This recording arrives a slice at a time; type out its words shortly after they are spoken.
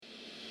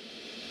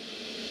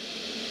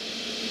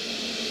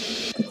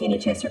Kenny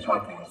Chester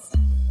Podcast.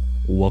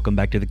 Welcome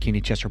back to the Kenny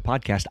Chester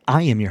Podcast.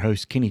 I am your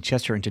host, Kenny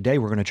Chester, and today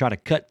we're going to try to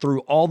cut through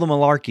all the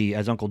malarkey,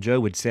 as Uncle Joe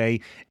would say,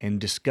 and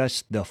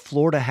discuss the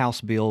Florida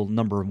House Bill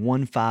number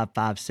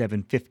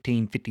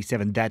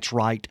 1557-1557. That's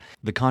right,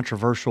 the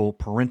controversial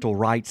Parental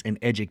Rights and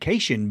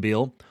Education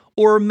Bill,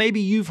 or maybe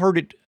you've heard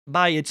it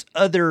by its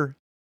other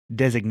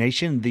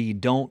designation, the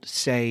Don't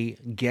Say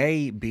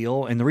Gay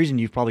Bill. And the reason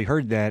you've probably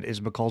heard that is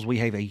because we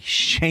have a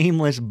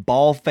shameless,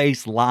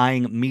 bald-faced,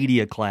 lying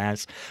media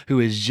class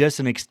who is just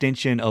an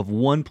extension of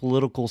one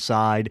political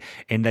side,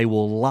 and they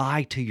will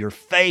lie to your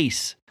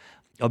face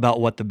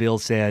about what the bill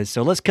says.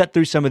 So let's cut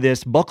through some of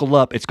this. Buckle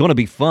up. It's going to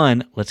be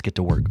fun. Let's get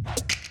to work.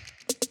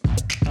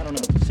 I don't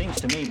know. It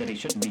seems to me that he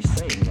shouldn't be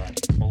saying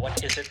that. Well,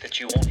 what is it that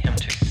you want him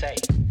to say?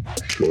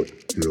 Shut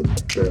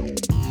him down.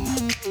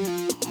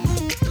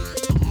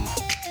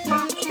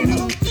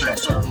 Kenny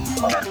Chester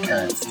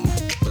Podcast.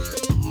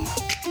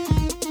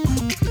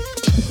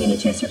 Kenny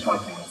Chester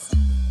Podcast.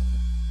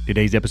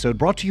 Today's episode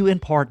brought to you in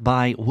part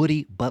by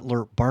Woody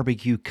Butler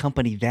Barbecue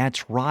Company.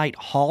 That's right,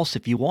 Hoss.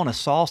 If you want a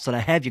sauce that I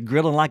have you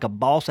grilling like a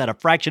boss at a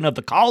fraction of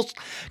the cost,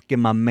 give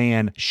my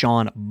man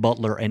Sean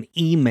Butler an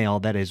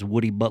email. That is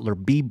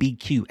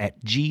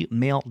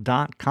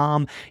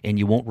woodybutlerbbq@gmail.com, and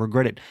you won't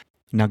regret it.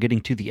 Now,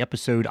 getting to the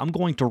episode, I'm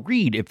going to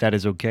read, if that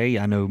is okay.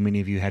 I know many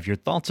of you have your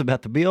thoughts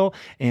about the bill,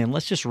 and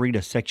let's just read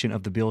a section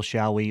of the bill,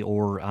 shall we?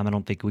 Or I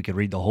don't think we could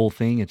read the whole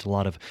thing. It's a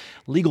lot of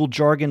legal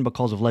jargon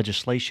because of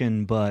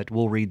legislation, but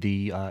we'll read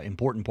the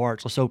important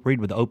parts. Let's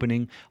read with the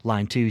opening.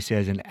 Line 2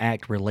 says, an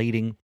act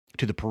relating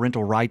to the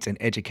Parental Rights and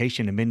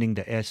Education, amending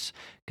the S,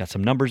 got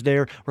some numbers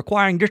there,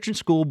 requiring district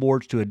school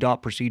boards to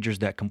adopt procedures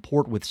that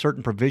comport with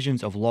certain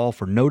provisions of law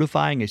for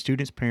notifying a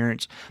student's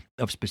parents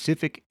of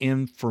specific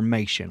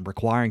information,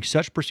 requiring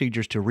such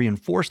procedures to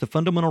reinforce the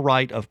fundamental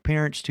right of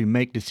parents to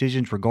make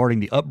decisions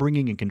regarding the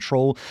upbringing and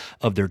control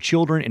of their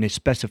children in a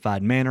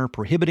specified manner,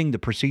 prohibiting the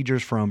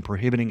procedures from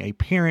prohibiting a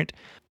parent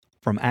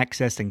from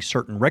accessing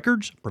certain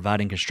records,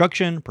 providing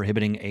instruction,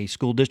 prohibiting a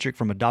school district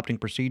from adopting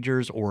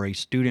procedures or a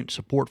student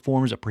support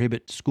forms that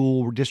prohibit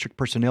school district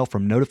personnel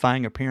from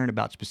notifying a parent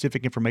about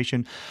specific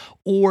information,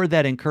 or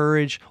that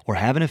encourage or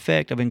have an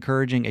effect of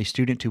encouraging a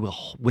student to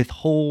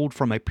withhold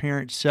from a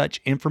parent such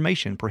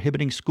information,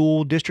 prohibiting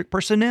school district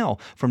personnel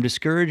from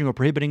discouraging or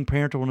prohibiting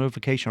parental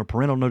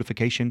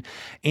notification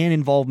and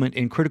involvement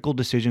in critical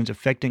decisions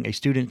affecting a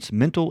student's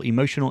mental,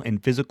 emotional,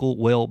 and physical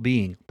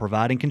well-being,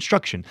 providing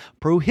construction,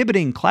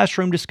 prohibiting classroom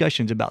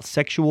discussions about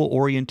sexual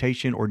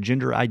orientation or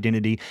gender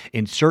identity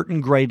in certain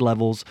grade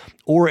levels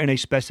or in a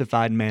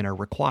specified manner,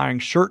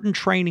 requiring certain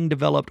training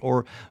developed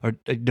or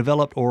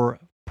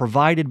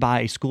provided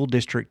by a school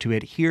district to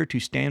adhere to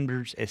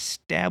standards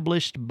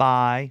established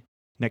by,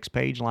 next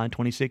page, line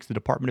 26, the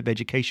Department of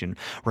Education,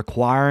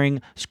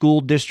 requiring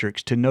school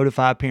districts to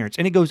notify parents.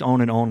 And it goes on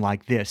and on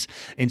like this.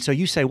 And so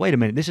you say, wait a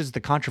minute, this is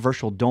the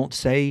controversial Don't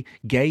Say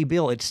Gay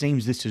bill. It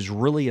seems this is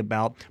really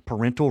about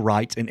parental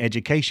rights and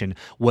education.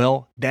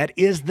 Well, that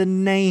is the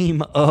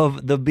name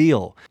of the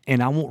bill.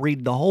 And I won't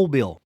read the whole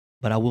bill,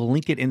 but I will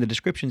link it in the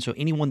description so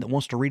anyone that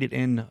wants to read it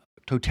in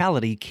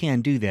totality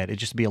can do that. It'd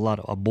just be a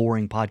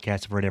boring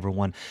podcast for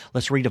everyone.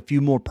 Let's read a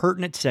few more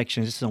pertinent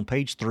sections. This is on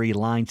page 3,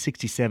 line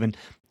 67.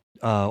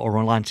 Or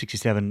on line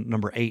 67,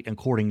 number 8,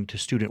 according to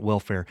student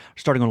welfare,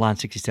 starting on line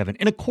 67,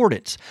 in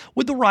accordance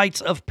with the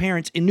rights of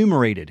parents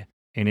enumerated,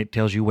 and it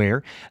tells you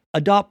where,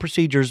 adopt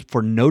procedures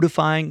for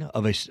notifying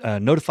a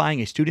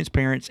student's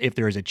parents if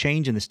there is a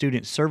change in the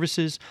student's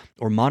services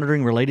or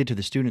monitoring related to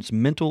the student's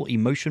mental,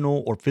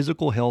 emotional, or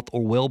physical health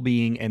or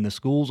well-being and the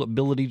school's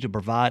ability to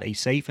provide a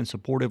safe and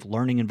supportive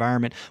learning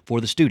environment for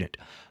the student.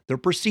 The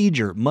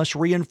procedure must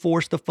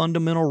reinforce the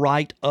fundamental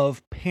right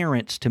of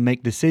parents to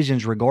make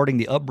decisions regarding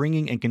the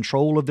upbringing and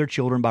control of their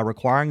children by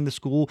requiring the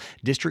school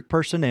district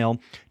personnel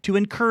to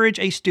encourage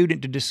a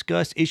student to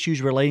discuss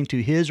issues relating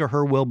to his or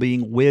her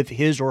well-being with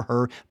his or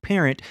her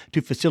parent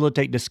to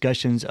facilitate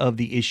discussions of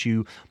the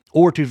issue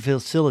with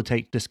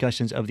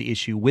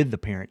the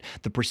parent.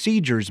 The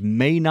procedures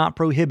may not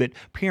prohibit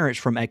parents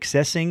from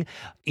accessing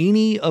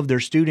any of their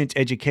students'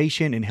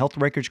 education and health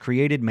records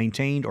created,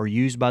 maintained, or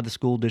used by the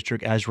school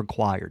district as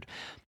required.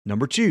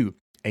 Number 2,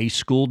 a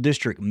school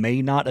district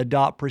may not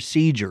adopt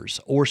procedures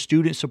or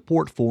student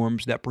support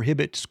forms that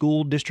prohibit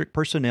school district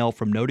personnel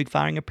from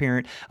notifying a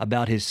parent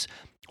about his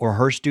or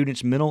her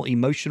student's mental,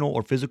 emotional,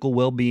 or physical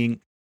well-being,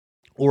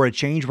 or a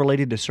change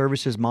related to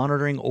services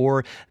monitoring,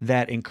 or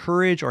that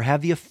encourage or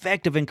have the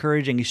effect of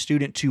encouraging a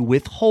student to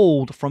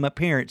withhold from a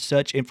parent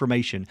such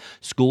information.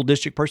 School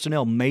district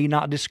personnel may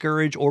not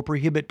discourage or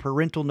prohibit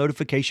parental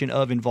notification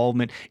of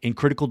involvement in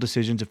critical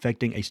decisions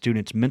affecting a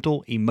student's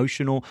mental,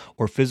 emotional,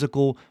 or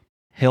physical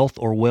health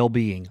or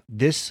well-being.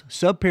 This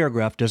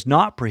subparagraph does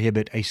not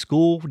prohibit a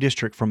school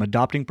district from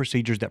adopting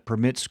procedures that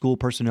permit school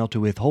personnel to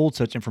withhold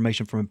such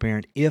information from a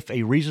parent if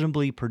a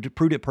reasonably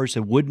prudent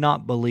person would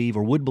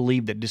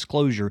believe that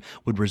disclosure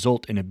would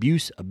result in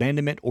abuse,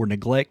 abandonment, or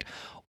neglect,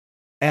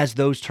 as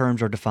those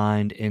terms are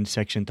defined in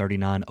Section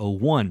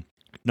 3901.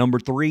 Number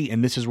 3,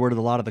 and this is where a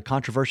lot of the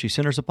controversy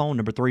centers upon,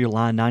 number 3,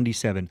 line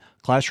 97,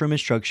 classroom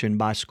instruction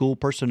by school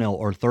personnel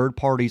or third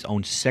parties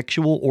on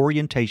sexual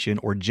orientation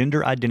or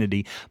gender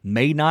identity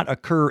may not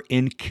occur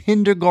in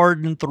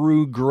kindergarten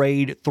through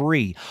grade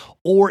 3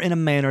 or in a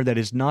manner that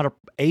is not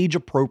age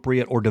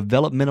appropriate or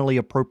developmentally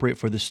appropriate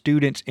for the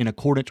students in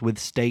accordance with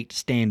state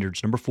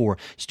standards. Number 4,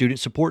 student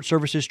support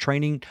services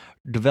training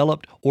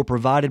developed or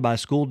provided by a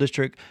school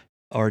district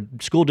or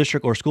school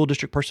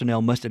district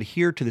personnel must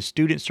adhere to the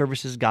student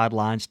services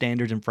guidelines,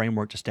 standards, and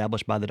frameworks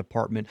established by the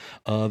Department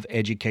of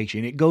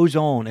Education. It goes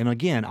on, and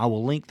again, I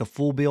will link the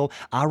full bill.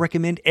 I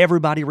recommend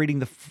everybody reading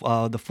the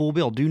full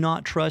bill. Do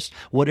not trust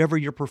whatever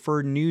your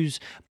preferred news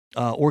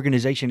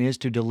organization is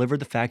to deliver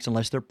the facts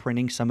unless they're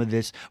printing some of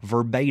this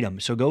verbatim.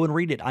 So go and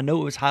read it. I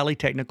know it was highly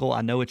technical. I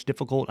know it's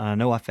difficult. And I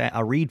know I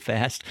read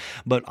fast,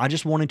 but I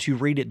just wanted to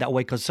read it that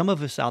way because some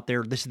of us out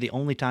there, this is the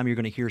only time you're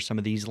going to hear some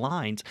of these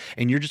lines,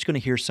 and you're just going to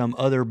hear some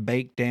other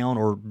baked down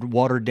or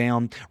watered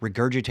down,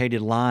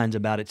 regurgitated lines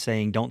about it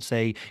saying, don't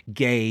say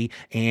gay,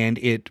 and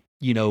it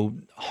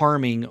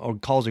harming or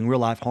causing real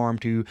life harm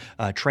to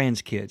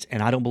trans kids.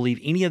 And I don't believe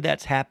any of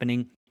that's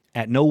happening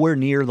at nowhere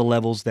near the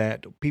levels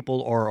that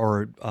people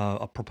are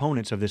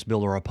proponents of this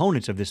bill or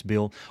opponents of this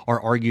bill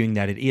are arguing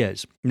that it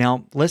is.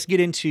 Now, let's get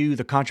into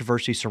the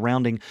controversy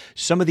surrounding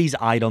some of these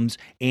items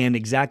and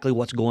exactly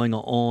what's going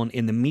on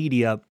in the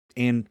media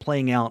and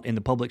playing out in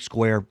the public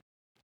square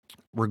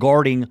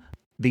regarding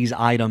these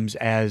items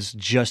as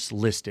just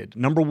listed.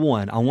 Number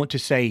 1, I want to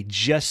say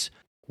just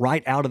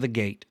right out of the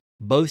gate,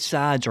 both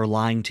sides are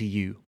lying to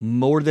you.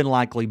 More than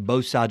likely,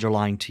 both sides are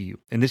lying to you.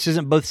 And this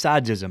isn't both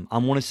sidesism. I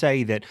want to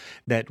say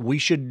that we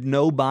should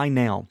know by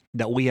now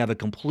that we have a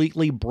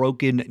completely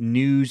broken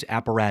news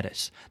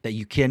apparatus, that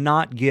you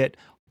cannot get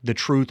the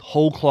truth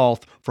whole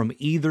cloth from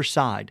either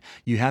side.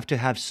 You have to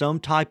have some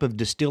type of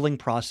distilling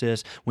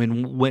process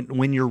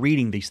when you're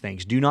reading these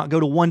things. Do not go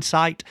to one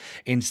site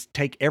and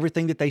take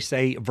everything that they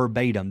say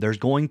verbatim. There's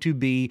going to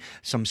be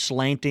some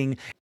slanting,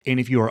 and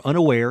if you are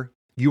unaware,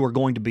 you are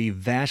going to be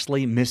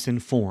vastly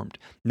misinformed.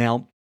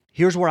 Now,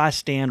 here's where I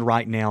stand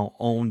right now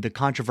on the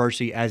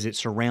controversy as it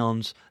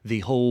surrounds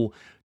the whole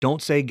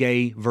don't say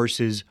gay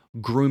versus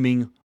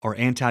grooming or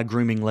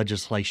anti-grooming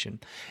legislation.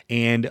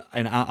 And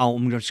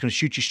I'm just going to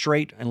shoot you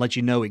straight and let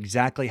you know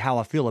exactly how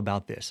I feel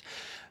about this.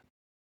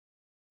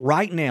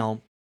 Right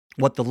now,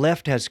 what the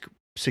left has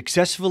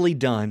successfully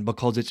done,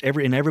 because it's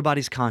in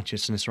everybody's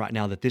consciousness right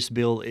now that this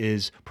bill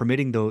is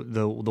permitting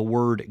the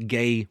word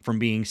gay from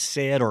being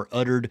said or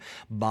uttered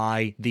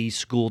by these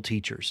school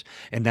teachers.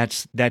 And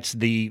that's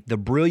the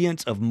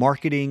brilliance of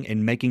marketing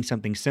and making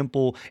something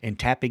simple and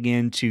tapping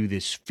into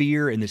this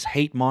fear and this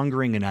hate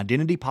mongering and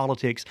identity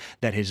politics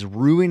that is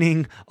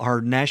ruining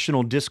our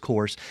national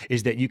discourse,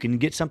 is that you can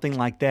get something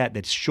like that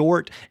that's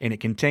short and it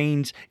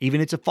contains,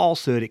 even it's a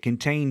falsehood, it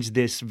contains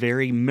this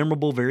very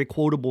memorable, very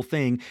quotable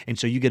thing. And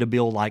so you get a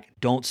bill like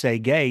don't say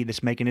gay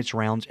that's making its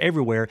rounds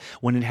everywhere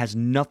when it has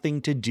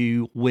nothing to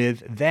do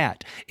with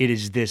that. It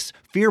is this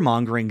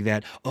fear-mongering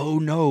that, oh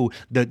no,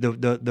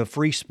 the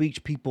free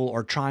speech people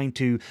are trying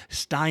to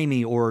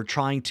stymie or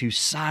trying to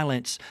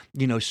silence,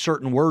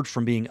 certain words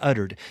from being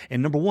uttered.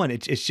 And number one,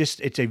 it's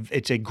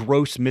a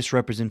gross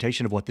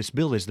misrepresentation of what this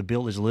bill is. The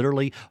bill is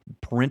literally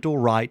parental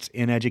rights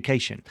in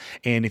education.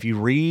 And if you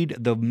read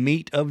the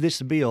meat of this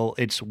bill,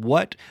 it's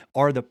what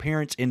are the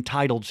parents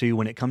entitled to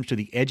when it comes to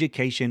the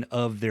education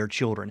of their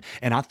children.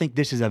 And I think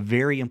this is a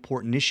very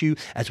important issue,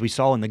 as we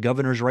saw in the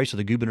governor's race or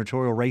the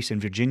gubernatorial race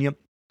in Virginia.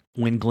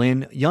 When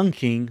Glenn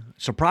Youngkin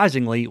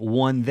surprisingly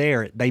won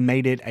there, they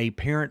made it a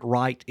parent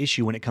right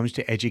issue when it comes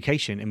to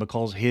education. And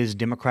because his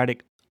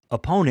Democratic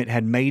opponent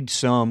had made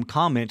some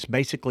comments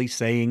basically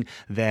saying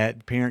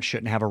that parents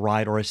shouldn't have a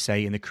right or a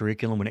say in the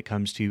curriculum when it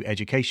comes to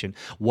education.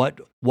 What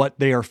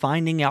they are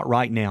finding out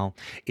right now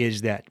is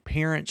that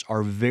parents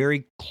are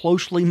very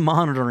closely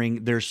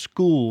monitoring their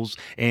schools,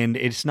 and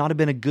it's not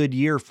been a good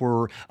year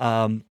for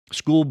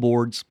school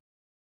boards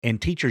and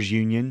teachers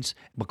unions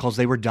because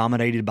they were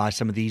dominated by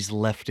some of these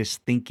leftist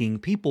thinking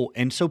people.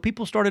 And so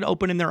people started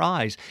opening their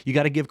eyes. You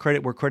got to give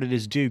credit where credit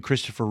is due.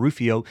 Christopher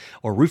Rufo,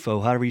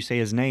 however you say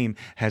his name,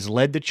 has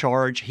led the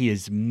charge. He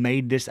has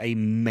made this a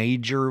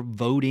major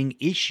voting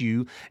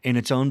issue, and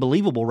it's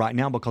unbelievable right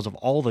now because of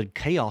all the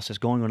chaos that's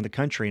going on in the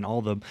country and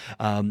all the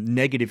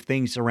negative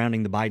things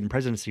surrounding the Biden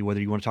presidency, whether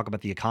you want to talk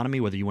about the economy,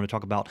 whether you want to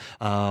talk about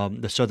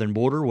the southern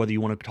border, whether you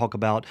want to talk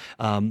about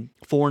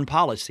foreign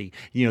policy.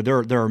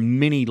 There are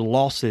many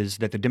losses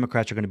that the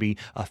Democrats are going to be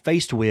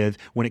faced with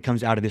when it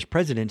comes out of this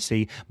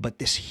presidency. But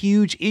this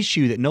huge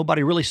issue that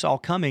nobody really saw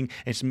coming,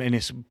 and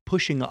it's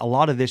pushing a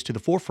lot of this to the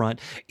forefront,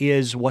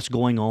 is what's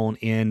going on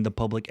in the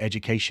public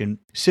education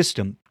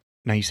system.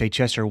 Now you say,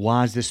 Chester,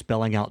 why is this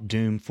spelling out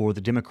doom for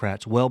the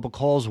Democrats? Well,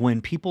 because when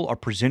people are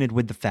presented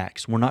with the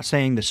facts, we're not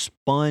saying the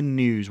spun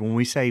news. When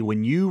we say,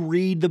 when you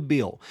read the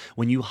bill,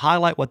 when you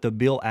highlight what the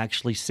bill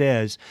actually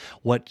says,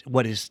 what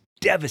is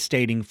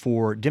devastating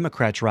for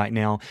Democrats right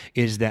now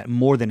is that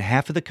more than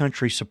half of the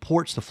country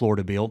supports the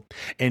Florida bill,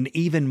 and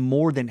even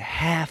more than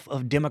half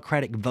of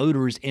Democratic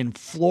voters in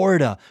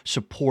Florida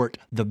support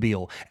the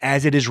bill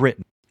as it is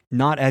written.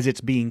 Not as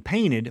it's being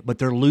painted, but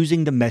they're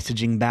losing the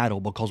messaging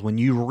battle, because when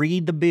you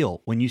read the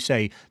bill, when you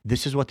say,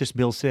 this is what this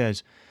bill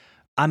says,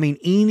 I mean,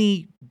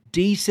 any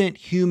decent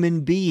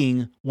human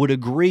being would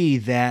agree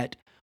that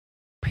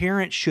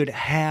parents should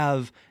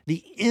have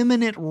the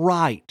eminent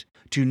right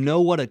to know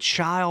what a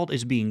child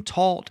is being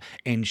taught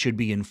and should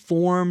be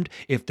informed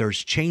if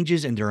there's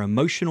changes in their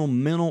emotional,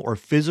 mental, or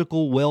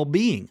physical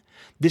well-being.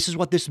 This is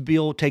what this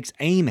bill takes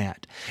aim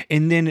at.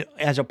 And then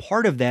as a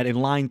part of that, in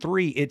line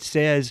 3, it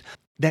says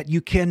that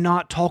you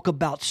cannot talk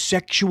about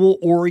sexual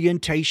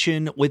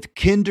orientation with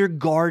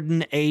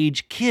kindergarten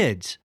age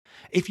kids.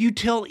 If you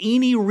tell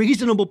any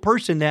reasonable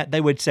person that,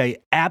 they would say,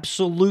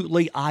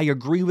 absolutely, I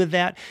agree with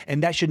that,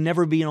 and that should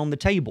never be on the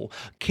table.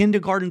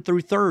 Kindergarten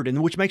through third,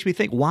 and which makes me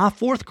think, why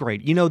fourth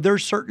grade? You know,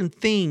 there's certain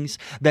things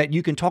that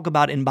you can talk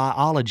about in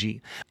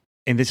biology.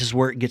 And this is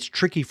where it gets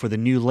tricky for the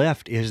new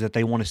left, is that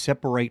they want to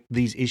separate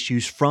these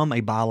issues from a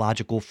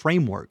biological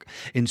framework.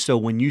 And so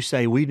when you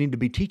say we need to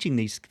be teaching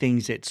these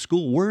things at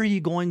school, where are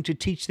you going to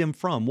teach them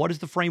from? What is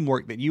the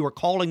framework that you are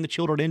calling the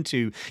children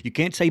into? You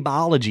can't say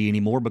biology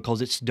anymore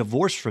because it's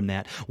divorced from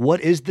that. What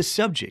is the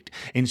subject?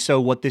 And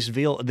so what this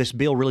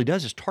bill really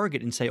does is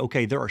target and say,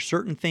 okay, there are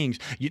certain things.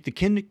 The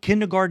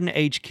kindergarten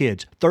age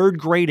kids, third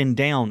grade and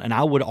down, and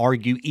I would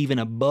argue even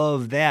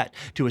above that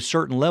to a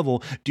certain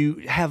level,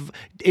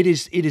 it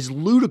is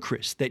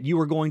ludicrous that you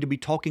are going to be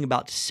talking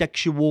about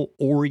sexual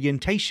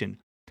orientation.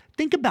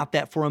 Think about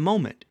that for a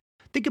moment.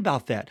 Think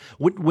about that.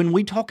 When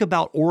we talk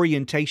about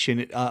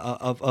orientation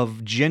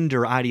of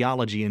gender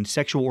ideology and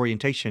sexual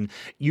orientation,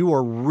 you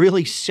are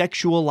really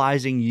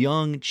sexualizing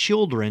young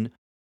children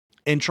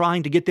and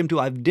trying to get them to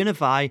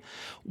identify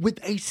with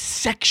a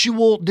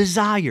sexual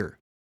desire.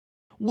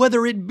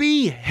 Whether it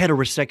be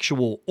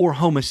heterosexual or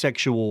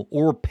homosexual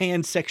or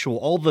pansexual,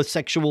 all the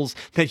sexuals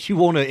that you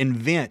want to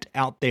invent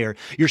out there,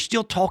 you're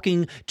still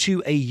talking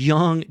to a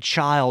young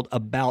child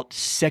about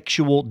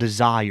sexual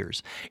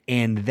desires.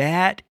 And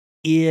that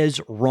is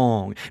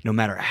wrong. No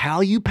matter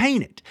how you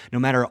paint it, no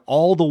matter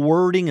all the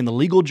wording and the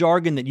legal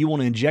jargon that you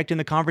want to inject in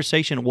the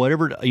conversation,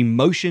 whatever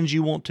emotions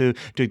you want to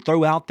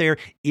throw out there,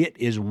 it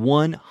is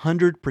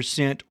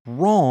 100%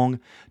 wrong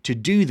to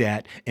do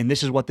that. And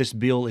this is what this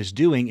bill is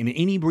doing. And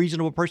any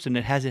reasonable person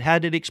that has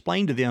had it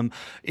explained to them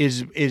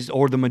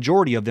or the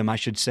majority of them, I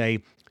should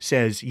say,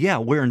 says, yeah,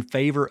 we're in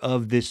favor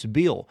of this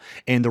bill.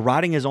 And the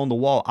writing is on the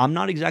wall. I'm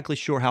not exactly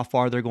sure how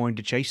far they're going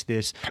to chase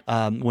this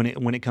when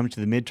it comes to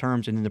the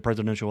midterms and then the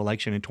presidential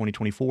election in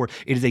 2024.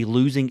 It is a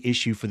losing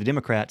issue for the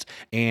Democrats,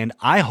 and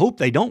I hope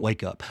they don't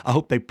wake up. I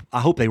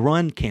hope they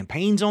run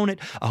campaigns on it.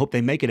 I hope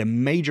they make it a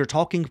major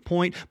talking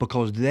point,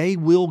 because they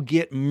will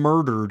get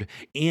murdered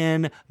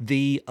in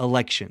the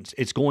elections.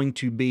 It's going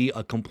to be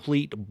a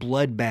complete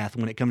bloodbath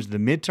when it comes to the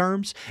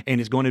midterms,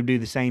 and it's going to do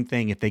the same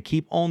thing if they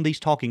keep on these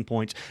talking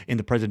points in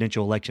the presidential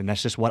election.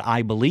 That's just what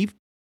I believe.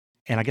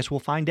 And I guess we'll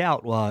find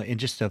out in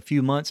just a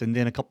few months and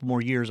then a couple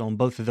more years on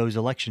both of those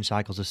election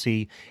cycles to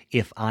see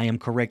if I am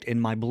correct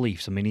in my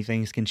beliefs. So many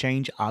things can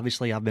change.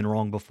 Obviously, I've been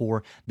wrong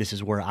before. This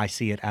is where I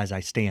see it as I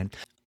stand.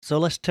 So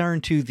let's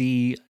turn to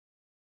the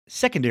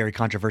secondary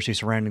controversy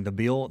surrounding the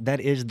bill. That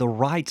is the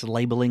rights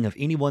labeling of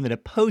anyone that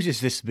opposes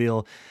this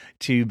bill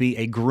to be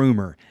a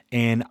groomer.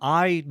 And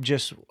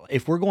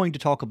if we're going to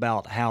talk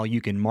about how you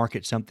can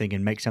market something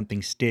and make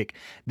something stick,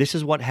 this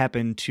is what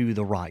happened to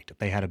the right.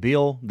 They had a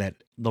bill that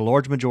the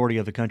large majority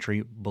of the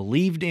country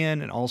believed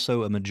in, and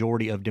also a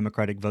majority of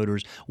Democratic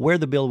voters where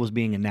the bill was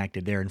being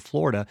enacted there in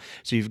Florida.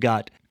 So you've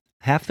got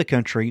half the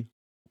country,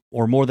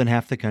 or more than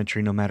half the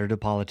country, no matter the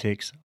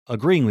politics,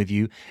 agreeing with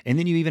you. And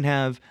then you even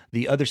have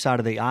the other side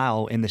of the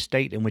aisle in the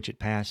state in which it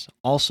passed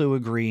also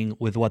agreeing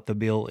with what the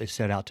bill is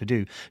set out to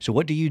do. So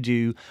what do you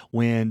do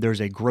when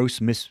there's a gross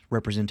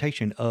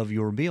misrepresentation of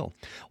your bill?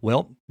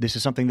 Well, this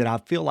is something that I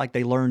feel like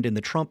they learned in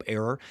the Trump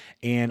era,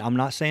 and I'm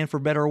not saying for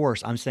better or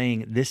worse. I'm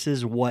saying this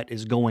is what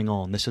is going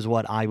on. This is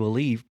what I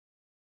believe.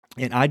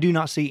 And I do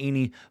not see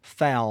any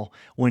foul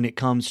when it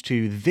comes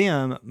to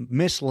them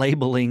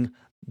mislabeling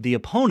the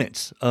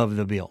opponents of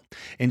the bill.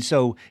 And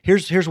so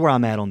here's where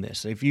I'm at on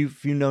this. If you've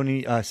seen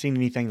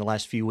anything the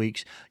last few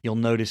weeks, you'll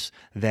notice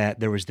that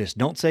there was this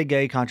 "don't say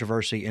gay"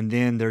 controversy, and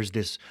then there's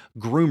this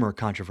groomer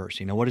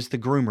controversy. Now, what is the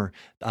groomer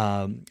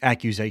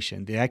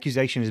accusation? The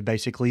accusation is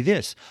basically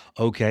this: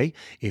 okay,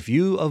 if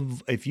you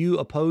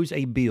oppose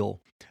a bill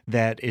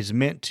that is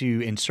meant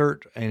to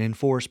insert and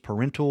enforce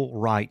parental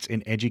rights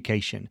in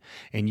education,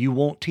 and you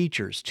want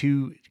teachers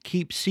to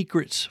keep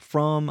secrets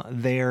from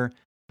their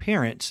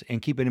parents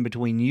and keep it in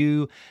between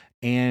you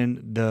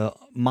and the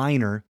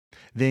minor,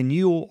 then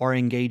you are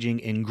engaging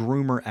in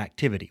groomer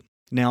activity.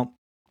 Now,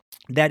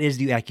 that is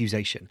the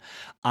accusation.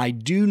 I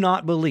do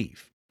not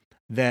believe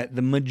that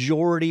the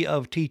majority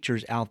of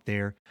teachers out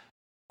there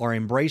are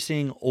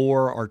embracing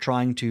or are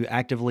trying to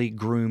actively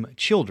groom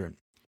children.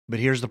 But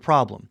here's the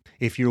problem.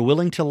 If you're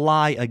willing to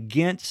lie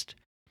against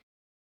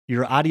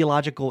your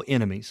ideological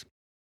enemies,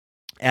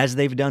 as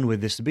they've done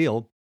with this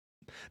bill,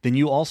 then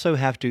you also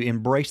have to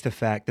embrace the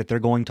fact that they're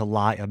going to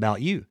lie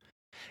about you.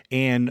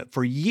 And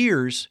for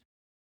years,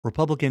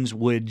 Republicans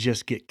would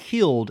just get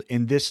killed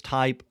in this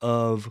type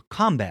of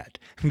combat.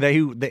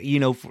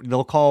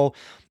 They'll call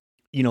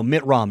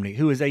Mitt Romney,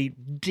 who is a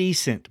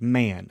decent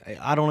man.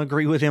 I don't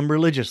agree with him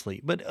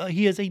religiously, but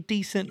he is a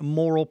decent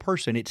moral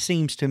person, it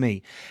seems to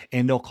me.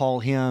 And they'll call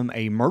him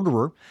a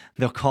murderer.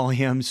 They'll call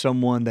him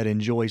someone that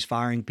enjoys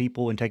firing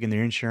people and taking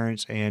their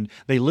insurance. And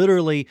they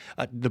literally,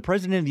 the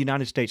president of the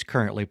United States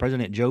currently,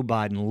 President Joe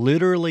Biden,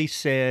 literally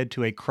said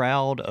to a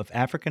crowd of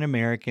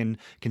African-American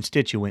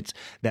constituents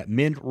that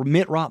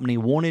Mitt Romney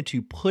wanted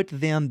to put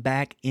them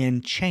back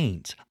in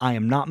chains. I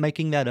am not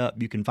making that up.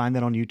 You can find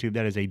that on YouTube.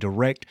 That is a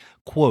direct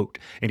quote.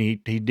 And he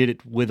did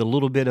it with a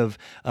little bit of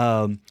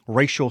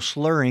racial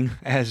slurring,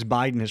 as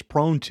Biden is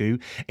prone to.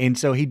 And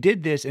so he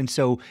did this. And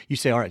so you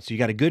say, all right, so you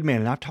got a good man.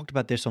 And I've talked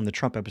about this on the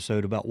Trump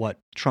episode about what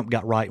Trump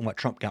got right and what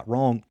Trump got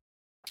wrong.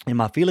 And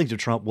my feelings of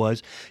Trump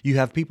was you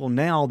have people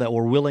now that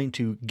were willing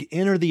to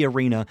enter the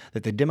arena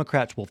that the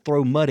Democrats will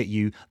throw mud at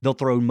you. They'll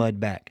throw mud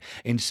back.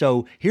 And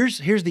so here's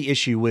the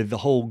issue with the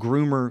whole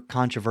groomer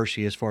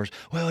controversy as far as,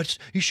 well,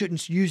 you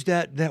shouldn't use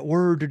that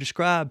word to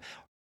describe.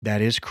 That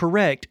is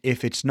correct.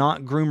 If it's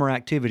not groomer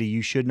activity,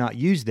 you should not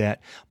use that.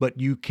 But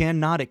you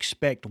cannot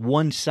expect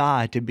one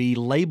side to be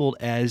labeled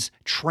as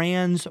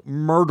trans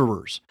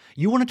murderers.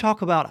 You want to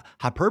talk about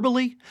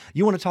hyperbole?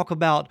 You want to talk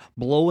about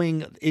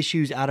blowing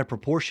issues out of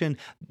proportion?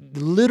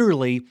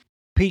 Literally,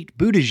 Pete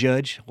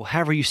Buttigieg, well,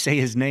 however you say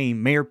his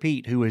name, Mayor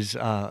Pete, who is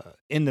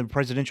in the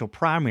presidential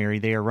primary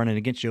there running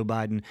against Joe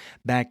Biden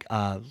back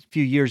a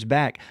few years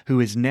back, who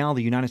is now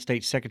the United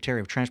States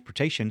Secretary of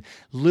Transportation,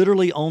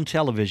 literally on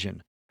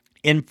television,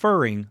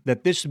 inferring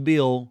that this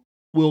bill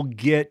will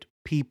get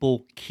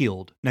people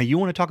killed. Now, you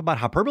want to talk about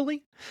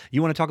hyperbole?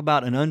 You want to talk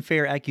about an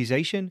unfair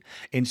accusation?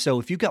 And so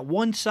if you've got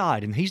one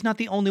side, and he's not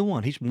the only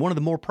one, he's one of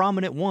the more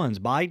prominent ones,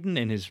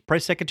 Biden and his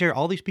press secretary,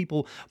 all these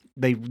people,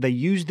 they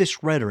use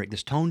this rhetoric,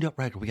 this toned up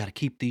rhetoric. We got to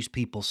keep these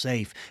people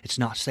safe. It's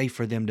not safe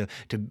for them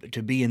to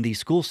be in these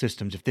school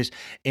systems.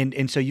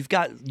 And so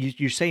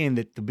you're saying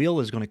that the bill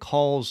is going to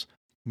cause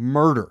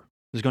murder.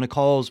 Is going to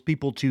cause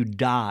people to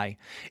die.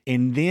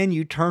 And then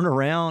you turn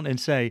around and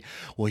say,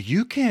 well,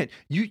 you can't,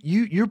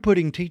 you're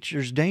putting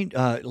teachers'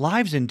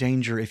 lives in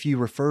danger if you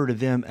refer to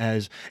them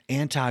as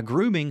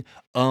anti-grooming.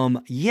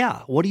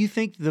 Yeah. What do you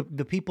think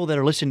the people that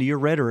are listening to your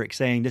rhetoric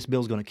saying this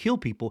bill is going to kill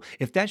people,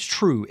 if that's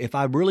true, if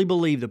I really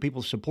believe that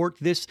people support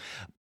this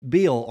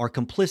bill are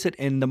complicit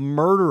in the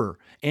murder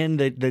and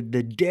the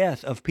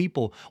death of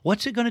people,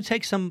 what's it going to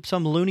take some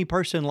loony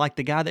person like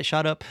the guy that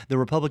shot up the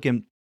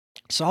Republican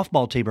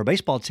softball team or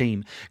baseball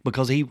team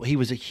because he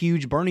was a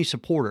huge Bernie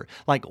supporter?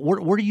 Like, what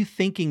are you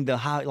thinking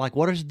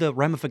what is the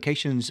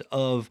ramifications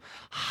of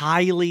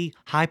highly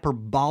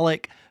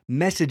hyperbolic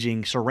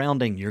messaging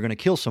surrounding you're going to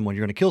kill someone,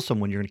 you're going to kill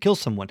someone, you're going to kill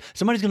someone?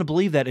 Somebody's going to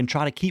believe that and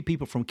try to keep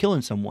people from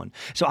killing someone.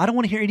 So I don't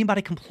want to hear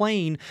anybody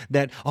complain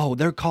that, oh,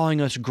 they're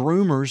calling us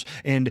groomers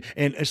and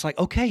it's like,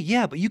 okay,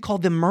 yeah, but you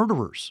called them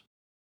murderers.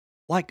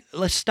 Like,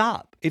 let's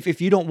stop.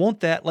 If you don't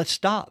want that, let's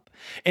stop.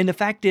 And the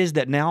fact is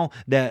that now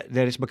that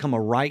it's become a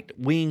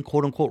right-wing,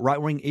 quote-unquote,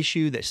 right-wing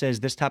issue that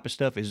says this type of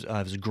stuff is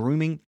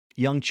grooming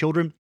young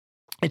children,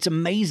 it's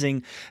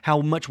amazing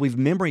how much we've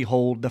memory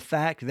hold the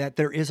fact that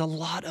there is a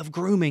lot of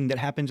grooming that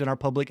happens in our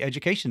public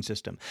education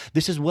system.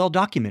 This is well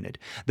documented.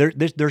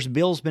 There's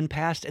bills been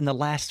passed in the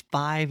last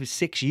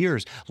 5-6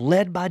 years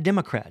led by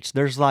Democrats.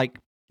 There's like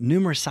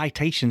numerous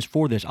citations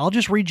for this. I'll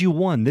just read you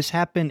one. This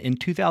happened in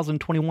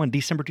 2021,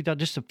 December 2000,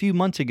 just a few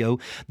months ago.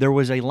 There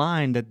was a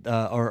line that,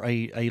 or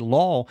a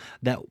law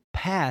that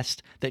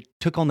passed that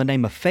took on the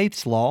name of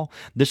Faith's Law.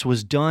 This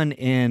was done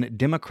in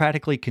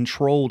democratically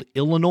controlled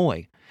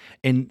Illinois.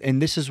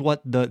 And this is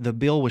what the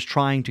bill was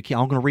trying to keep.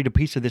 I'm going to read a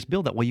piece of this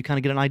bill. That way you kind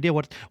of get an idea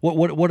what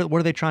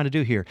are they trying to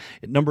do here.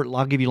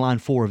 I'll give you line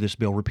 4 of this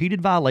bill.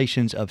 Repeated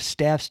violations of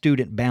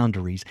staff-student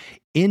boundaries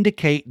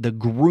indicate the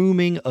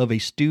grooming of a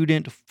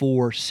student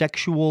for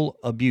sexual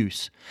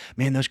abuse.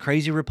 Man, those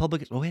crazy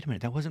Republicans. Oh, wait a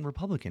minute. That wasn't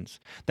Republicans.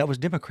 That was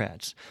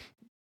Democrats.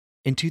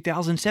 In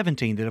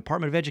 2017, the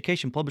Department of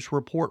Education published a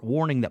report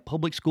warning that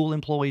public school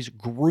employees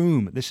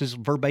groom, this is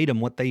verbatim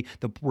what the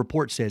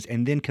report says,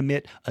 and then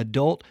commit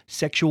adult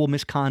sexual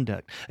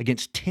misconduct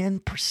against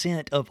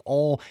 10% of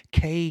all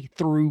K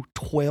through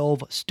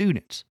 12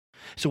 students.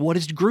 So what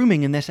is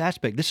grooming in this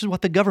aspect? This is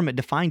what the government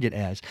defined it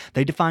as.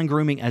 They define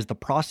grooming as the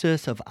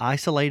process of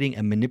isolating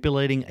and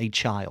manipulating a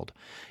child.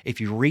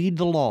 If you read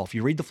the law, if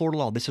you read the Florida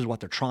law, this is what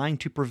they're trying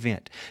to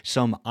prevent.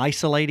 Some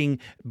isolating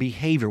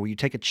behavior where you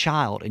take a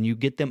child and you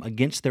get them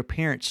against their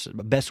parents'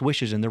 best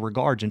wishes and their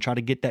regards and try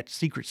to get that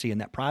secrecy and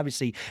that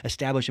privacy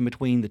established in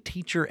between the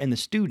teacher and the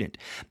student.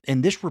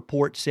 And this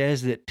report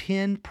says that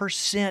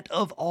 10%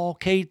 of all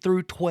K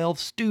through 12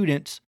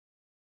 students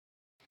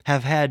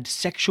have had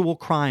sexual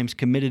crimes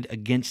committed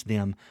against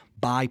them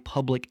by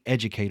public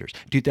educators.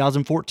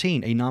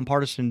 2014, a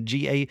nonpartisan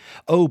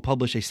GAO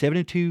published a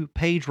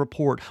 72-page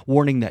report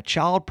warning that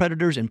child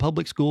predators in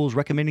public schools,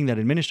 recommending that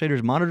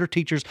administrators monitor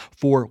teachers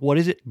for,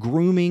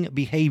 grooming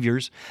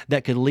behaviors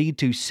that could lead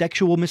to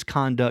sexual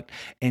misconduct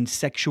and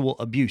sexual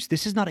abuse.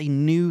 This is not a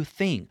new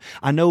thing.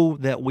 I know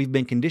that we've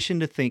been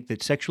conditioned to think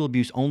that sexual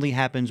abuse only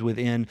happens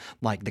within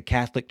like the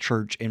Catholic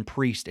Church and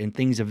priests and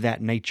things of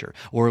that nature,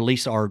 or at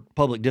least our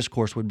public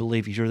discourse would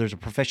believe. If there's a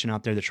profession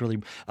out there that's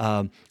really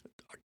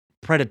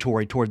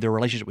predatory toward their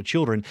relationship with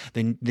children,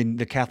 then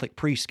the Catholic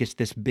priest gets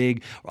this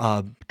big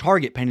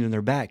target painted on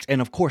their backs.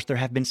 And of course, there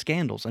have been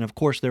scandals. And of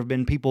course, there have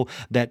been people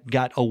that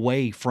got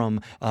away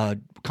from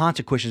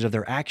consequences of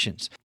their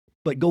actions.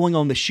 But going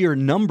on the sheer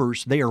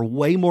numbers, they are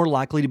way more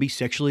likely to be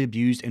sexually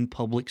abused in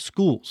public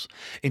schools.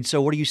 And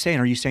so what are you saying?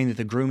 Are you saying that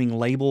the grooming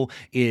label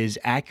is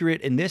accurate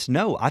in this?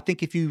 No, I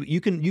think if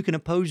you can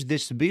oppose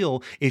this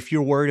bill if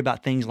you're worried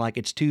about things like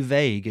it's too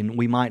vague and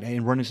we might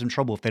run into some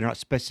trouble if they're not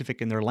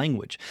specific in their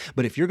language.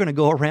 But if you're going to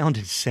go around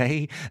and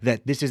say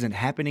that this isn't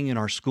happening in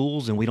our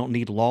schools and we don't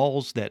need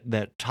laws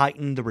that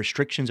tighten the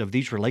restrictions of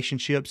these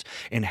relationships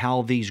and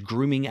how these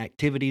grooming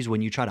activities,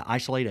 when you try to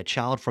isolate a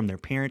child from their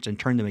parents and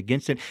turn them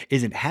against it,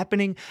 isn't happening.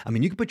 I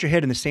mean, you can put your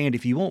head in the sand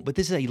if you want, but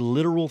this is a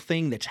literal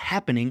thing that's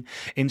happening.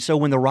 And so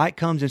when the right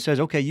comes and says,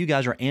 okay, you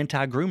guys are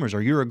anti-groomers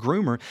or you're a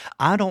groomer,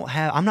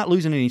 I'm not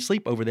losing any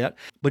sleep over that,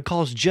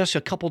 because just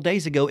a couple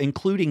days ago,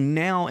 including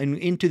now and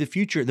into the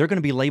future, they're going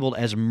to be labeled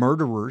as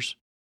murderers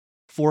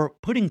for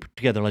putting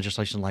together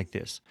legislation like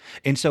this.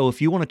 And so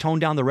if you want to tone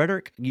down the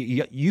rhetoric,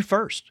 you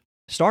first.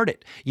 Start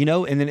it,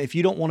 and then if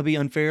you don't want to be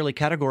unfairly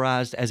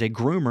categorized as a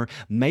groomer,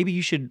 maybe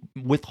you should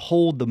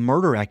withhold the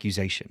murder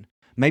accusation.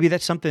 Maybe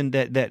that's something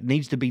that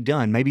needs to be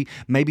done. Maybe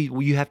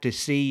you have to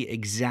see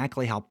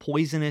exactly how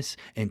poisonous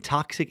and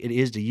toxic it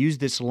is to use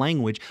this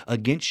language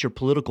against your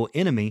political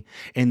enemy,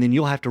 and then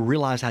you'll have to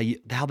realize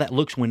how that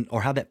looks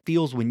or how that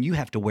feels when you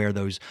have to wear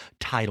those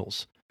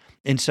titles.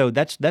 And so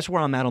that's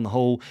where I'm at on the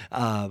whole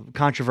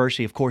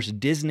controversy. Of course,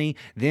 Disney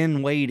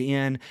then weighed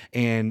in,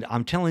 and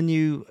I'm telling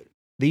you,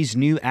 these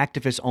new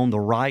activists on the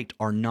right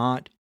are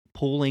not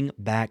pulling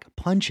back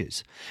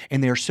punches,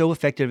 and they're so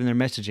effective in their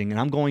messaging. And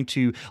I'm going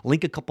to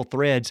link a couple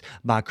threads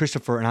by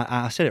Christopher, and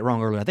I said it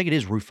wrong earlier. I think it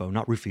is Rufo,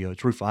 not Rufio.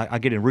 It's Rufo. I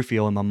get in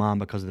Rufio in my mind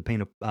because of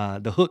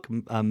the Hook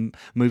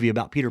movie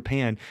about Peter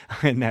Pan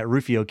and that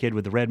Rufio kid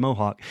with the red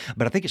mohawk.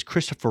 But I think it's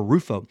Christopher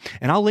Rufo,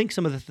 and I'll link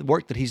some of the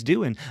work that he's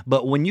doing.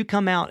 But when you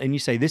come out and you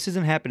say this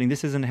isn't happening,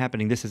 this isn't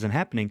happening, this isn't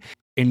happening,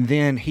 and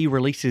then he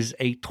releases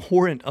a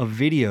torrent of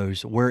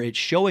videos where it's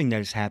showing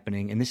that it's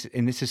happening, and this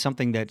is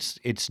something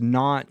it's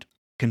not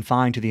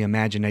confined to the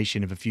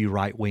imagination of a few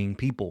right-wing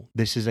people.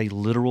 This is a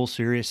literal,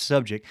 serious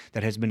subject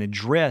that has been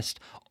addressed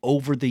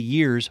over the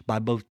years by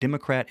both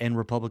Democrat and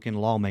Republican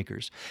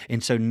lawmakers.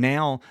 And so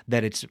now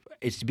that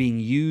it's being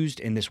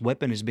used, and this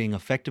weapon is being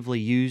effectively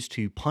used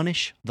to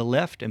punish the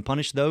left and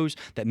punish those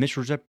that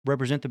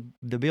misrepresent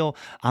the bill,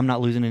 I'm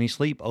not losing any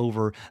sleep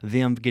over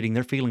them getting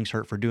their feelings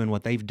hurt for doing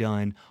what they've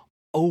done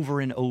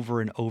over and over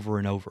and over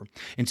and over.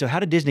 And so how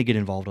did Disney get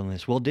involved on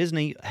this? Well,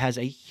 Disney has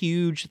a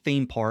huge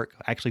theme park,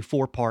 actually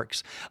 4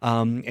 parks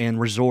and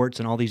resorts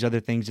and all these other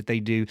things that they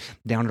do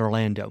down in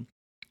Orlando.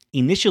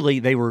 Initially,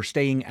 they were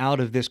staying out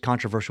of this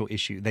controversial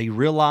issue. They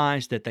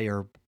realized that they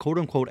are, quote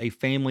unquote, a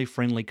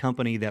family-friendly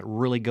company that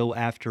really go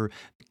after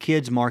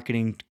kids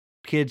marketing,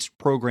 kids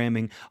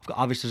programming.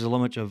 Obviously, there's a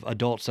bunch of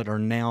adults that are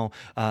now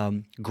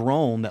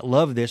grown that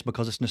love this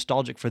because it's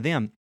nostalgic for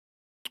them.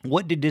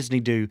 What did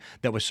Disney do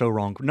that was so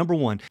wrong? Number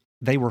one,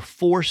 they were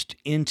forced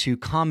into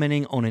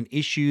commenting on an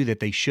issue that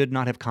they should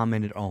not have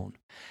commented on.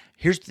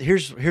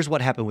 Here's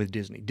what happened with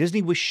Disney.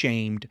 Disney was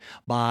shamed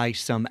by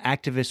some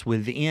activists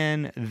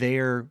within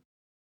their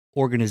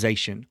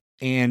organization.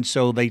 And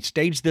so they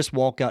staged this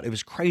walkout. It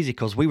was crazy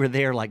because we were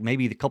there like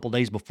maybe a couple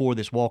days before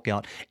this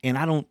walkout,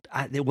 and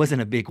it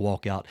wasn't a big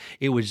walkout.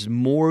 It was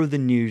more the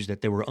news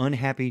that there were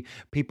unhappy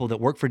people that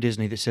work for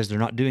Disney that says they're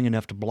not doing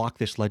enough to block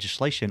this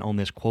legislation on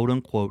this quote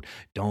unquote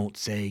 "Don't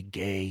Say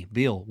Gay"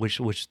 bill, which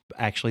was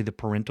actually the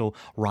Parental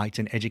Rights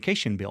and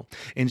Education bill.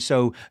 And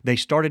so they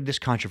started this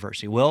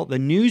controversy. Well, the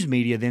news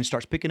media then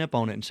starts picking up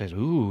on it and says,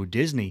 "Ooh,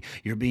 Disney,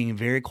 you're being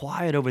very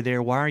quiet over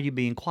there. Why are you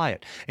being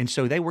quiet?" And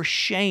so they were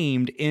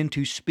shamed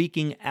into speaking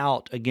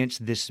out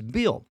against this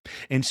bill.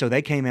 And so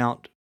they came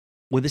out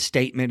with a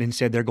statement and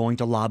said they're going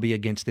to lobby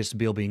against this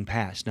bill being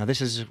passed. Now, this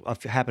has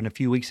happened a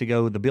few weeks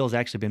ago. The bill's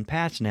actually been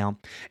passed now.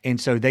 And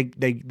so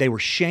they were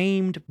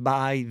shamed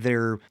by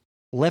their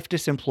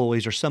leftist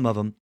employees, or some of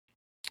them,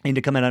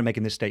 into coming out and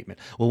making this statement.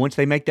 Well, once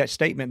they make that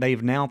statement,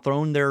 they've now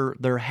thrown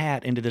their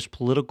hat into this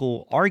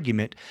political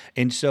argument.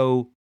 And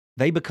so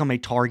they become a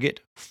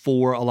target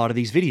for a lot of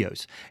these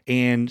videos.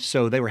 And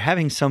so they were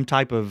having some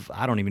type of,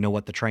 I don't even know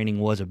what the training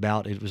was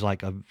about. It was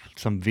like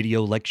some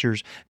video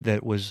lectures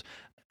that was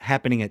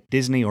happening at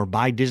Disney or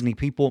by Disney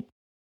people.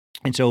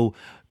 And so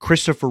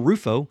Christopher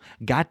Rufo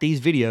got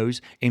these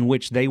videos in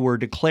which they were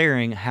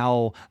declaring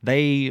how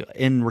they,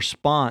 in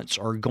response,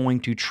 are going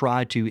to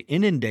try to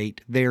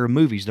inundate their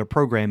movies, their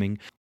programming,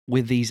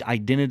 with these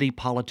identity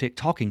politic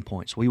talking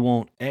points. We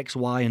want X,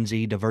 Y, and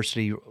Z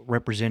diversity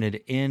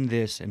represented in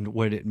this and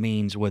what it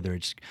means, whether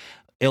it's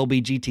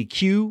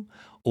LBGTQ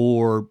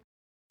or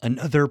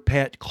another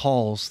pet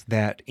cause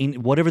that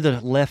in whatever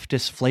the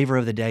leftist flavor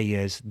of the day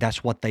is,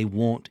 that's what they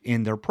want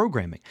in their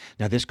programming.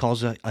 Now, this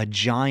caused a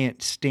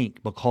giant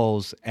stink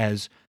because,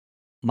 as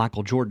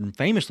Michael Jordan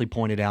famously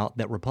pointed out,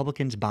 that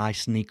Republicans buy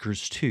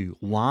sneakers too.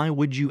 Why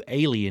would you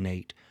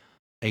alienate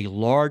a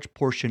large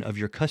portion of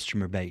your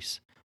customer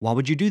base? Why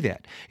would you do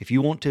that? If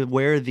you want to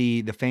wear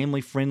the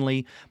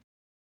family-friendly,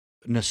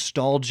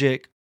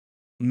 nostalgic,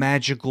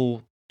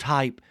 magical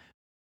type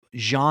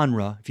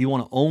genre, if you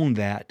want to own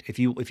that, if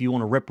you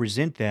want to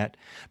represent that,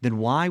 then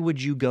why would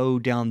you go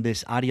down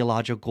this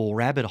ideological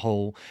rabbit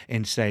hole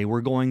and say we're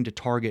going to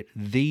target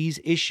these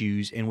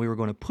issues and we were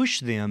going to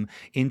push them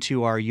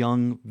into our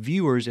young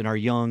viewers and our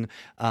young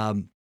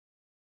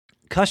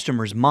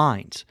customers'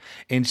 minds?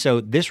 And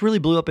so this really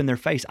blew up in their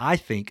face, I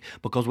think,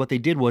 because what they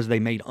did was they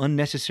made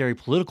unnecessary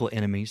political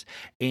enemies.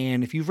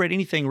 And if you've read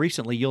anything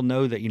recently, you'll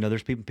know that,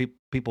 there's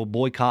people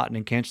boycotting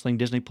and canceling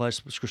Disney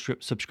Plus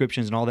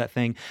subscriptions and all that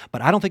thing.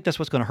 But I don't think that's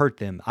what's going to hurt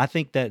them. I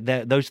think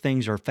that those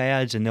things are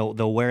fads and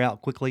they'll wear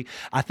out quickly.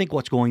 I think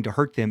what's going to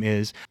hurt them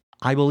is,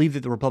 I believe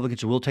that the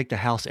Republicans will take the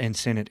House and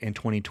Senate in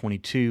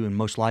 2022, and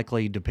most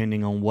likely,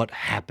 depending on what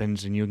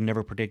happens, and you can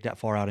never predict that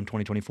far out in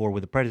 2024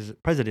 with the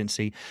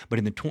presidency, but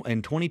in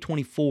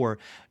 2024,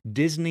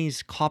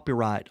 Disney's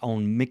copyright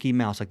on Mickey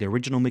Mouse, like the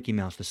original Mickey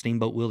Mouse, the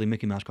Steamboat Willie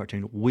Mickey Mouse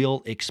cartoon,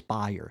 will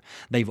expire.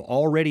 They've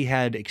already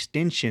had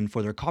extension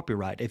for their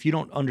copyright. If you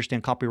don't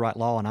understand copyright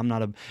law, and I'm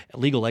not a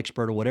legal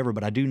expert or whatever,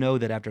 but I do know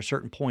that after a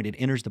certain point, it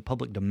enters the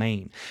public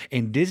domain.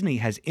 And Disney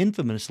has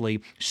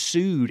infamously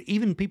sued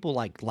even people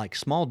like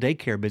small daycare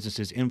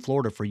businesses in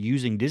Florida for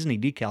using Disney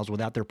decals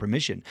without their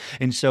permission.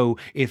 And so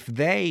if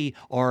they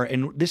are,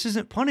 and this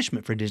isn't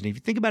punishment for Disney. If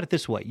you think about it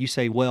this way, you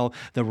say, well,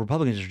 the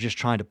Republicans are just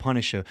trying to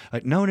punish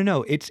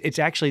no. It's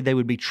actually, they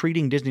would be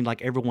treating Disney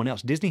like everyone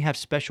else. Disney have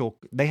special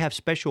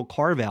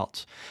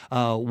carve-outs,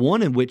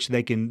 one in which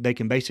they can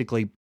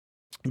basically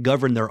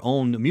govern their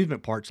own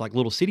amusement parks like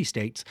little city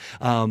states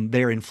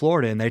there in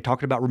Florida, and they're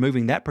talking about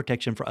removing that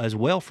protection as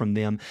well from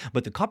them.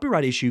 But the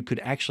copyright issue could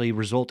actually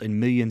result in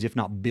millions, if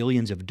not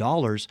billions of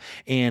dollars.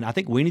 And I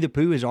think Winnie the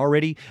Pooh has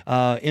already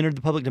entered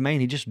the public domain.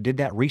 He just did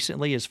that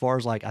recently, as far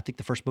as I think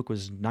the first book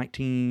was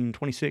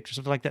 1926 or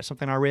something like that,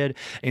 something I read.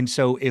 And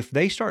so if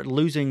they start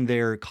losing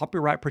their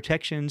copyright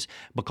protections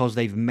because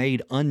they've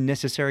made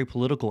unnecessary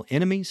political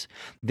enemies,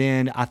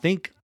 then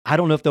I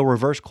don't know if they'll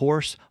reverse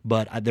course,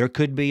 but there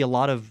could be a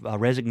lot of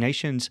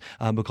resignations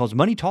because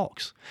money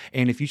talks.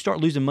 And if you start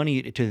losing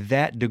money to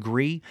that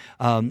degree,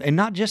 and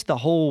not just the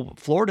whole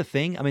Florida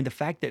thing, I mean, the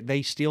fact that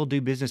they still do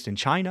business in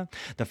China,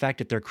 the fact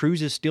that their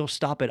cruises still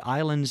stop at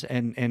islands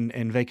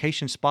and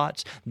vacation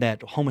spots,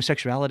 that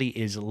homosexuality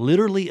is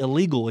literally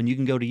illegal and you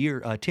can go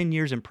to 10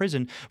 years in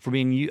prison for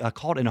being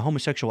caught in a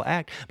homosexual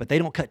act, but they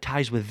don't cut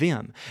ties with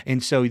them.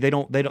 And so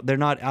they're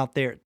not out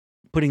there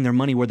putting their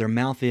money where their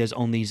mouth is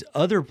on these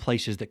other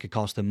places that could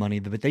cost them money,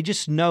 but they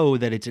just know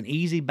that it's an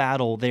easy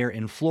battle there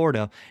in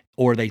Florida,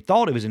 or they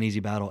thought it was an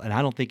easy battle, and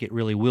I don't think it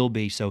really will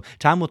be. So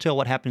time will tell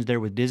what happens there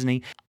with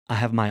Disney. I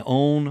have my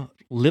own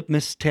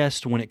litmus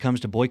test when it comes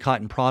to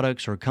boycotting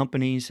products or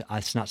companies.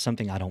 It's not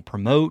something I don't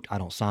promote. I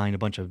don't sign a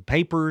bunch of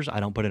papers. I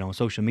don't put it on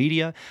social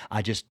media.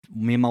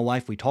 Me and my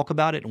wife, we talk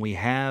about it, and we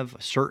have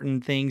certain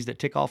things that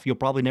tick off. You'll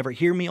probably never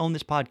hear me on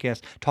this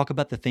podcast talk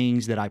about the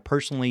things that I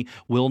personally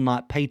will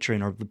not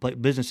patron, or the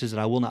businesses that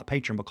I will not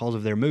patron because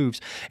of their moves.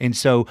 And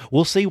so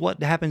we'll see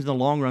what happens in the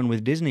long run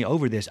with Disney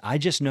over this. I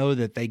just know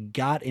that they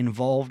got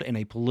involved in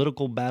a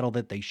political battle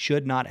that they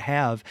should not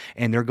have,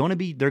 and they're going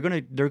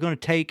to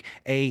take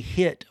a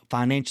hit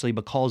financially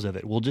because of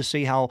it. We'll just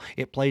see how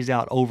it plays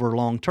out over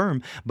long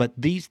term. But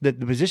the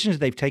positions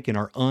they've taken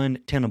are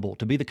untenable.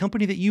 To be the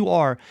company that you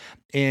are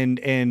and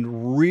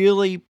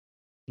really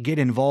get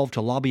involved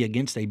to lobby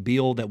against a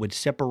bill that would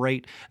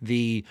separate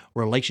the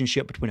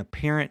relationship between a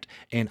parent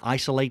and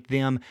isolate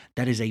them,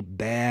 that is a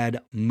bad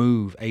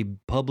move, a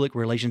public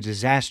relations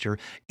disaster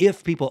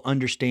if people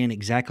understand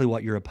exactly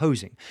what you're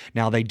opposing.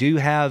 Now, they do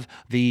have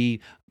the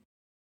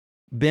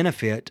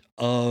benefit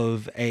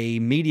of a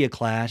media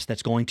class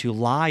that's going to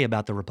lie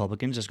about the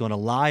Republicans, that's going to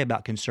lie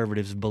about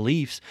conservatives'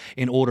 beliefs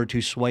in order to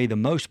sway the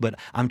most. But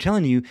I'm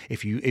telling you,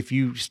 if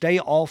you stay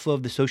off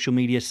of the social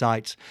media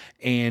sites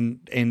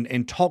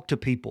and talk to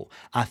people,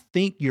 I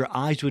think your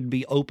eyes would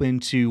be open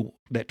to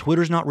that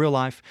Twitter's not real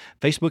life,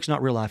 Facebook's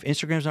not real life,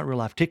 Instagram's not real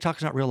life,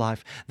 TikTok's not real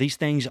life. These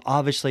things,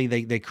 obviously,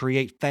 they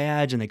create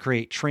fads and they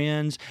create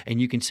trends,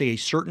 and you can see a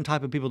certain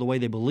type of people the way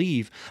they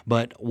believe.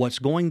 But what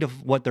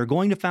they're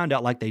going to find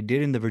out, like they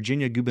did in the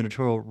Virginia gubernatorial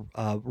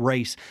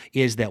race,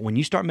 is that when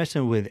you start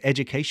messing with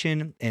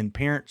education and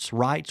parents'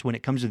 rights when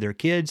it comes to their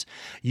kids,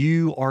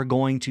 you are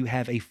going to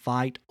have a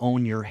fight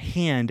on your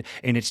hand,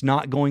 and it's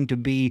not going to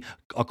be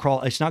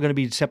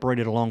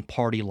separated along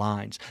party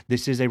lines.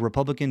 This is a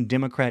Republican,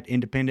 Democrat,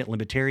 Independent,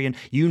 Libertarian,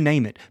 you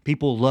name it.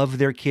 People love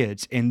their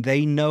kids, and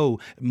they know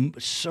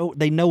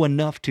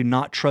enough to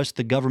not trust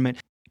the government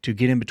to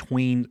get in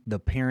between the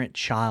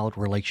parent-child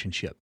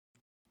relationship.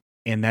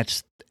 And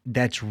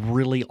that's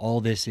really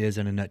all this is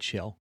in a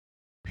nutshell.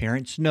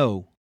 Parents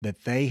know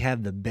that they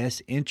have the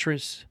best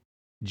interests,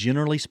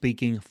 generally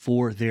speaking,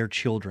 for their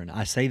children.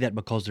 I say that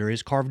because there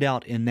is carved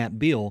out in that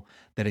bill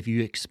that if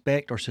you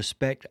expect or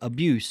suspect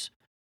abuse,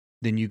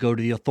 then you go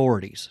to the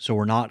authorities. So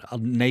we're not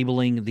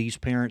enabling these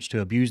parents to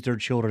abuse their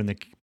children. The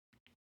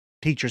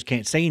teachers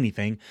can't say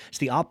anything. It's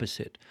the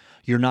opposite.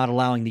 You're not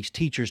allowing these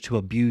teachers to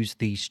abuse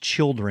these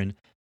children.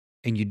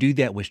 And you do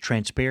that with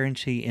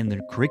transparency in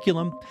the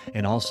curriculum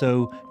and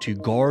also to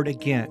guard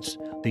against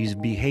these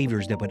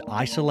behaviors that would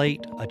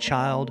isolate a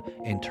child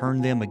and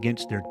turn them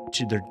against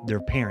their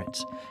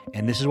parents.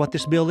 And this is what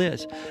this bill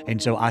is.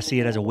 And so I see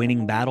it as a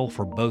winning battle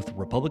for both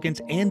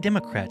Republicans and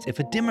Democrats. If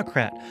a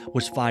Democrat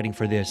was fighting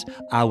for this,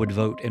 I would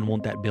vote and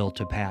want that bill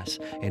to pass.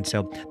 And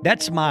so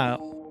that's my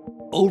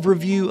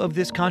overview of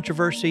this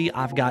controversy.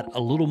 I've got a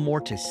little more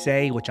to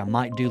say, which I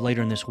might do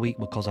later in this week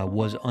because I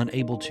was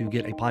unable to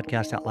get a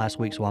podcast out last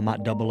week, so I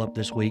might double up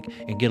this week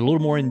and get a little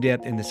more in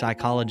depth in the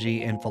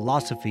psychology and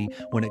philosophy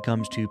when it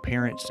comes to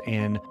parents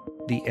and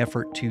the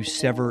effort to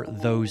sever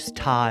those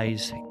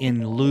ties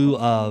in lieu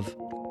of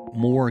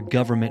more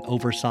government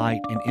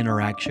oversight and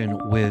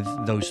interaction with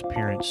those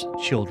parents'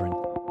 children.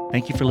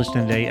 Thank you for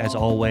listening today. As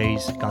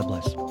always, God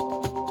bless.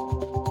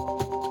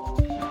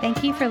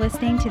 Thank you for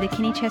listening to the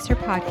Kenny Chesser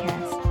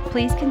Podcast.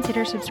 Please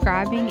consider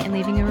subscribing and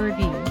leaving a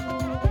review.